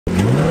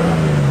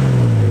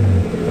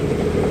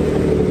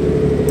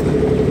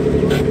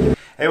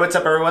Hey, what's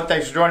up everyone?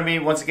 Thanks for joining me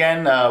once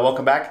again.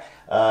 Welcome back.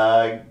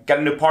 Got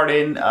a new part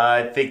in.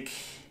 I think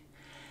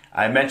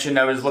I mentioned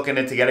I was looking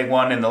into getting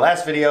one in the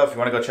last video. If you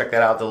want to go check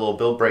that out, the little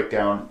build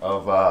breakdown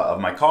of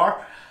my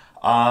car.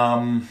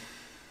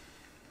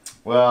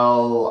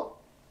 Well,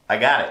 I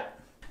got it.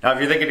 Now if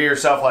you're thinking to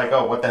yourself like,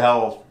 oh, what the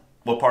hell,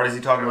 what part is he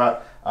talking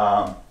about?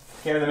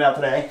 Came in the mail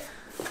today.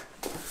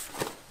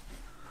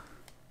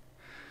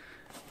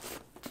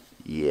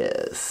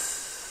 Yes.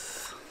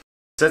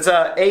 So it's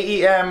a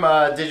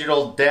AEM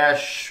digital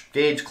dash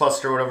gauge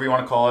cluster, whatever you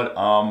want to call it.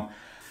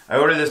 I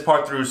ordered this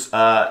part through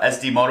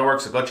SD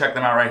Motorworks, so go check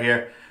them out right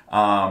here.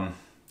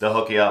 They'll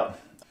hook you up.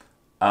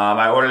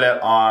 I ordered it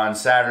on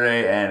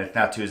Saturday, and it's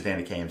now Tuesday and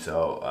it came,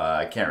 so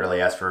I can't really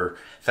ask for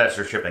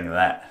faster shipping than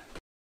that.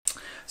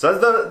 So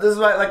this is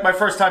my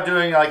first time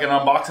doing like an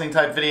unboxing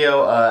type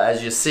video.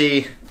 As you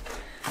see,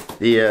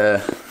 the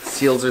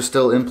seals are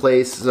still in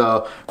place,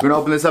 so we're gonna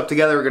open this up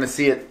together. We're gonna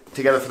see it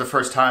together for the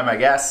first time, I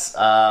guess.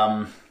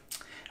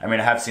 I mean,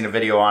 I have seen a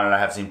video on it, I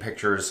have seen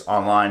pictures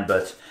online,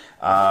 but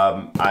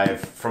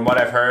from what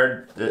I've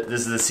heard,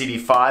 this is a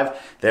CD5.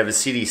 They have a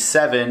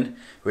CD7,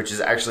 which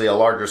is actually a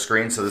larger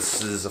screen. So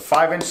this is a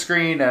 5-inch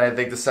screen, and I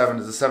think the 7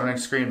 is a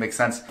 7-inch screen. Makes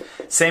sense.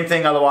 Same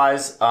thing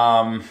otherwise.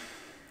 I'm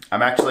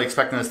actually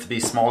expecting this to be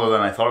smaller than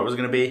I thought it was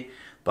going to be,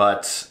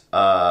 but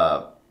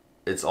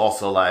it's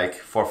also like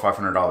 $400 or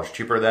 $500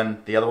 cheaper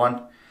than the other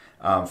one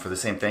for the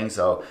same thing.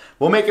 So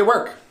we'll make it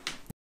work.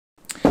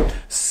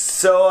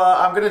 So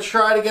I'm going to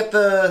try to get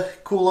the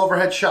cool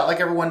overhead shot like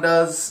everyone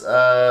does,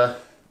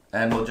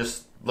 and we'll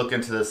just look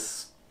into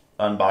this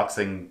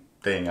unboxing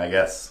thing, I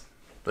guess.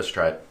 Let's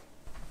try it.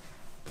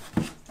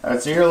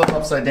 Alright, so you're a little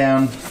upside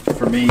down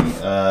for me.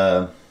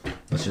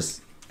 Let's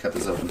just cut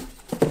this open.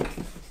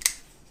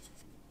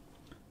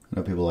 I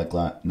know people like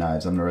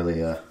knives. I'm not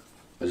really, I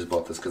just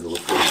bought this because it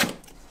looks cool.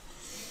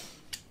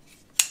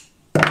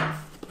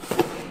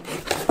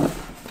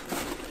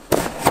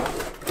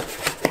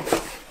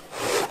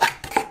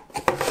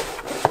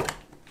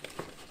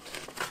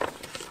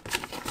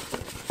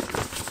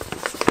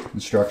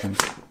 Instructions.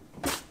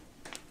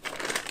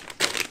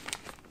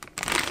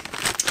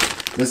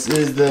 This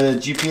is the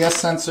GPS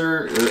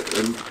sensor.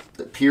 It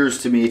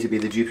appears to me to be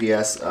the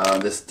GPS.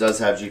 This does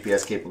have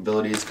GPS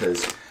capabilities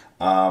because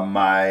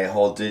my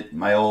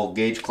old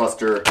gauge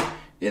cluster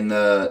in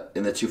the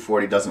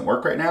 240 doesn't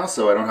work right now.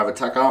 So I don't have a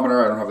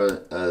tachometer. I don't have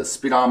a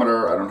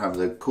speedometer. I don't have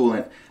the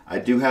coolant. I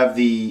do have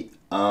the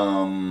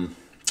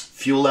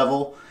fuel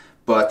level,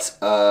 but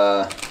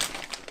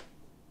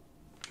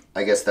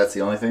I guess that's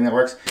the only thing that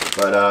works.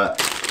 But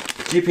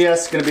GPS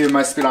is going to be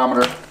my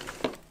speedometer.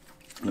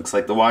 Looks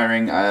like the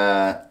wiring.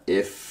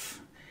 If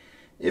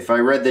I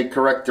read the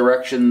correct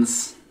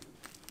directions,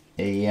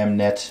 AEM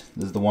net,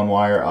 this is the one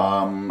wire.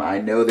 I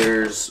know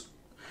there's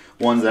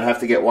ones that have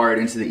to get wired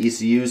into the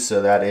ECU,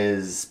 so that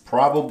is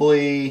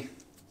probably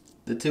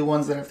the two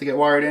ones that have to get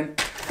wired in.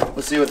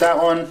 Let's see with that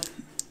one.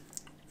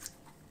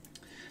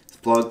 This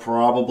plug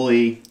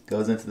probably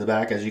goes into the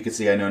back. As you can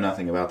see, I know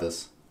nothing about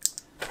this.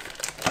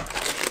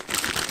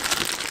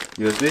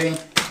 USB,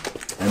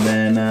 and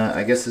then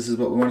I guess this is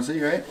what we want to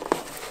see, right?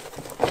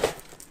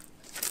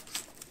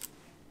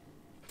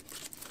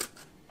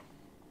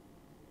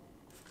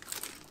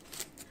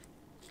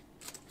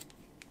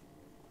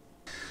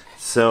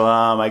 So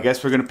I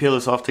guess we're gonna peel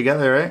this off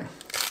together, right?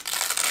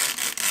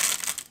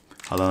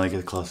 Hold on, let me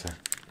get closer.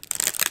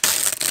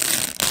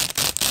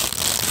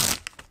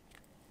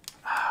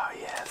 Oh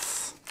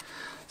yes,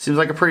 seems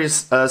like a pretty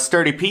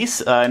sturdy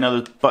piece. I know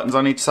there's buttons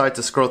on each side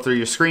to scroll through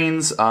your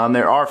screens.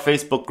 There are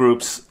Facebook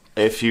groups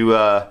if you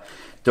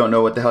don't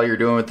know what the hell you're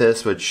doing with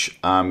this, which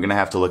I'm gonna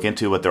have to look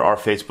into. But there are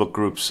Facebook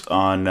groups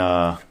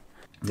on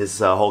this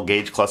whole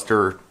gauge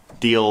cluster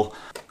deal.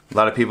 There's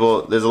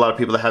a lot of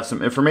people that have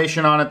some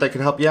information on it that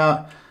could help you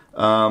out.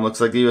 Looks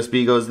like the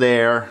USB goes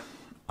there.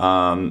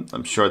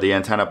 I'm sure the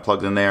antenna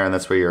plugged in there, and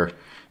that's where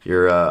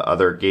your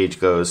other gauge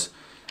goes.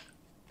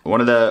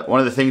 One of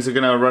the things we're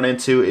gonna run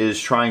into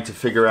is trying to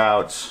figure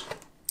out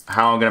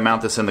how I'm gonna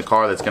mount this in the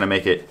car that's gonna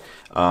make it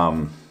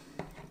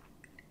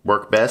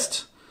work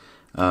best.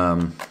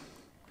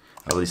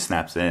 At least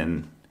snaps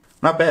in.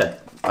 Not bad.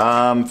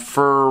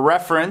 For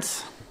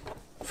reference,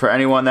 for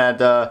anyone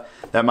that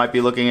might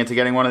be looking into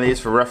getting one of these,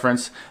 for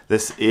reference,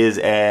 this is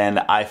an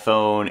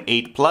iPhone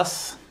 8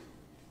 Plus.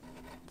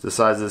 It's the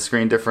size of the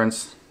screen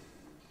difference.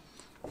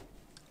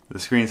 The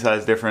screen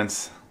size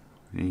difference.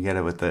 You get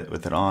it with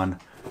it on,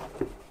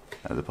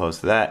 as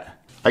opposed to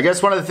that. I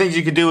guess one of the things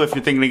you could do if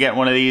you're thinking of getting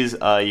one of these,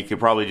 you could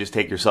probably just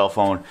take your cell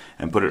phone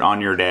and put it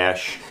on your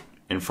dash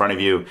in front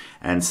of you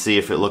and see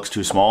if it looks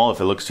too small. If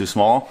it looks too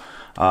small,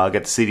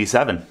 get the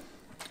CD7.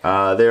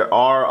 There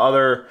are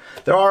other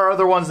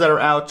ones that are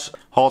out.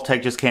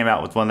 Haltech just came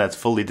out with one that's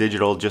fully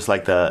digital, just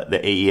like the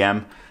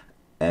AEM,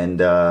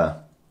 and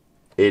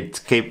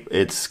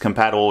it's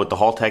compatible with the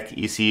Haltech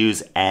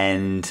ECUs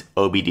and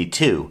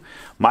OBD2.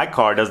 My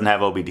car doesn't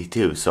have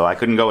OBD2, so I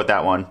couldn't go with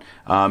that one.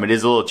 It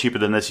is a little cheaper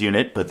than this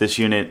unit, but this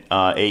unit,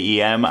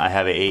 AEM, I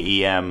have an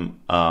AEM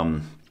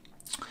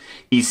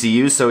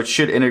ECU, so it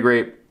should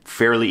integrate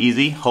fairly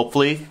easy,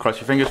 hopefully. Cross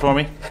your fingers for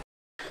me.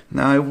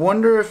 Now I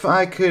wonder if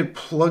I could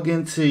plug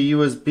into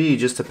USB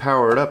just to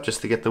power it up,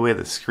 just to get the way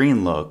the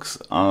screen looks.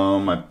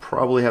 I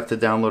probably have to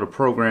download a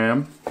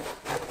program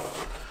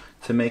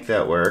to make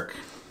that work.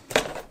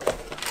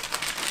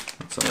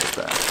 What's on this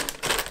back?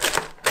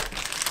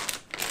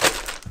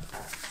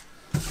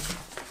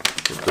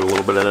 Let's do a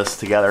little bit of this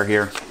together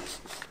here.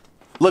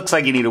 Looks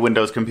like you need a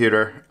Windows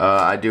computer.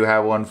 I do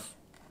have one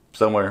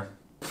somewhere.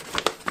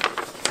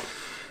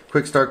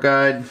 Quick start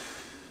guide.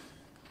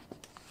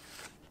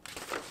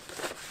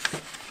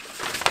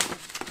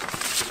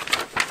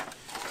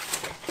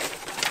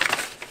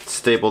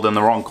 Stapled in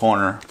the wrong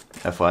corner,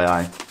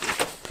 FYI.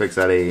 Fix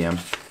that AEM.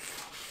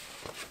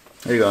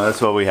 There you go,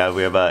 that's what we have.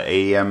 We have a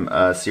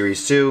AEM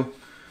Series 2.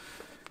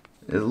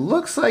 It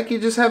looks like you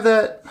just have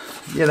that,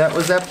 yeah, that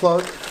was that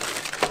plug.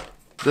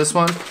 This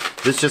one,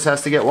 this just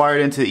has to get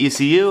wired into the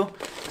ECU,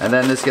 and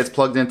then this gets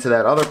plugged into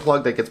that other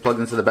plug that gets plugged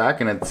into the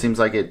back, and it seems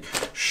like it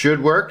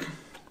should work.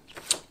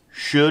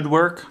 Should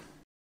work.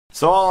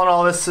 So all in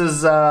all, this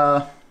is,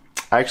 I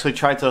actually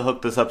tried to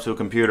hook this up to a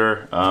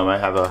computer. I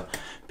have a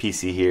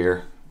PC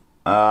here.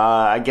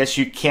 I guess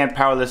you can't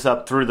power this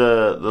up through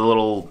the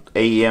little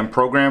AEM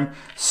program,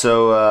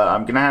 so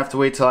I'm gonna have to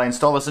wait till I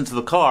install this into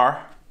the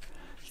car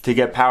to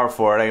get power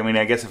for it. I mean,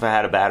 I guess if I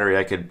had a battery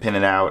I could pin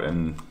it out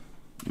and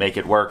make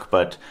it work,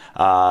 but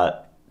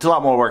it's a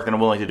lot more work than I'm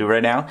willing to do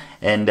right now.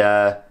 And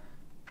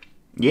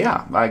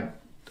yeah,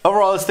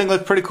 overall this thing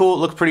looks pretty cool. It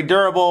looks pretty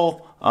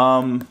durable.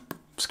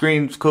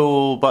 Screen's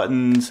cool,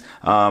 buttons.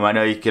 I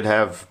know you could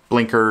have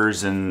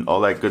blinkers and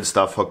all that good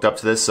stuff hooked up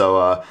to this,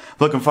 so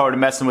looking forward to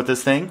messing with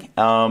this thing.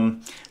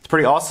 It's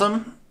pretty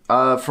awesome.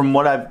 From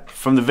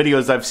the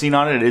videos I've seen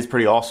on it, it is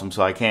pretty awesome.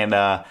 So I can't.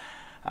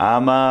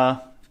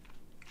 I'm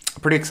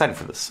pretty excited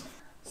for this.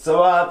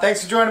 So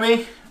thanks for joining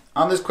me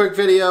on this quick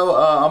video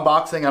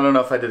unboxing. I don't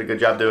know if I did a good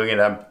job doing it.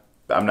 I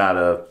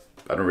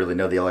don't really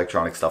know the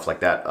electronic stuff like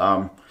that.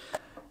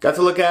 Got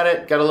to look at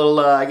it, got a little,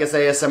 I guess,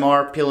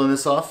 ASMR peeling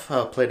this off.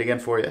 I'll play it again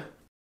for you.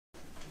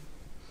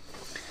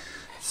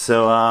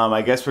 So,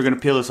 I guess we're going to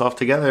peel this off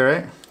together,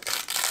 right?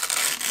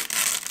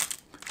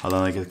 Hold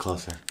on, let me get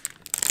closer.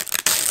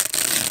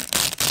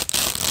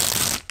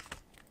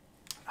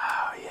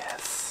 Oh,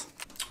 yes.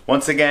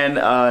 Once again,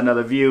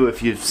 another view,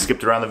 if you've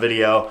skipped around the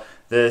video.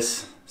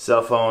 This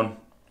cell phone,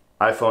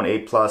 iPhone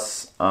 8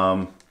 Plus,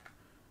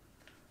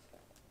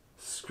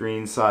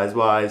 screen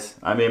size-wise,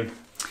 I mean,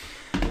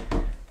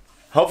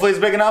 hopefully it's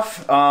big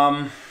enough.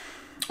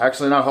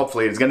 Actually, not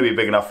hopefully. It's going to be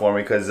big enough for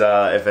me, because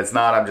if it's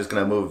not, I'm just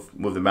going to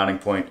move the mounting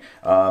point.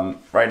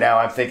 Right now,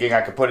 I'm thinking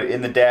I could put it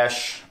in the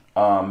dash,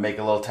 make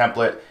a little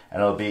template,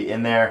 and it'll be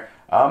in there.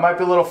 Might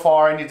be a little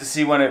far. I need to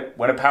see when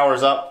it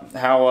powers up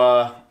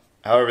how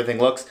everything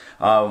looks.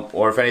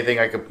 Or if anything,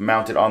 I could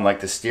mount it on like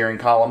the steering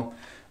column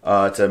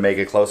to make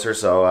it closer.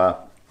 So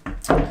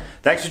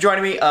thanks for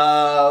joining me.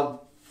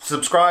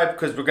 Subscribe,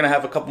 because we're going to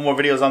have a couple more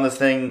videos on this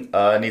thing.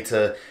 I need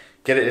to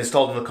get it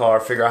installed in the car,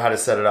 figure out how to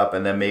set it up,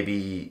 and then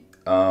maybe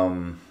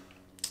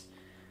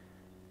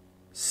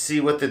see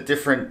what the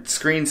different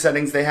screen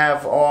settings they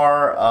have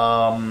are.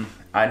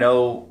 I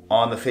know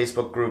on the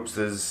Facebook groups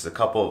there's a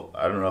couple,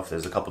 I don't know if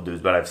there's a couple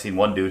dudes, but I've seen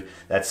one dude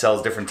that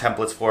sells different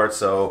templates for it,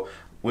 so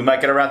we might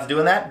get around to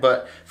doing that.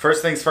 But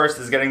first things first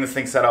is getting this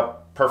thing set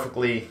up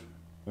perfectly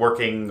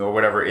working or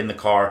whatever in the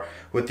car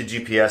with the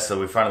GPS, so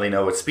we finally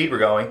know what speed we're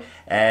going,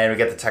 and we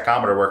get the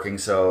tachometer working,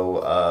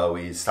 so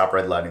we stop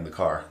redlining the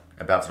car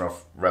and bouncing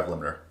off rev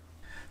limiter.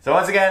 So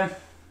once again,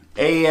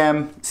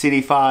 AEM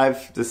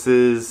CD5. This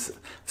is a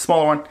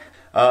smaller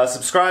one.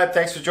 Subscribe.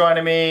 Thanks for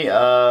joining me.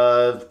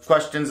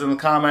 Questions in the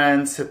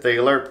comments. Hit the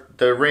alert,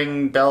 the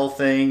ring bell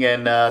thing,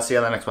 and see you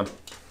on the next one.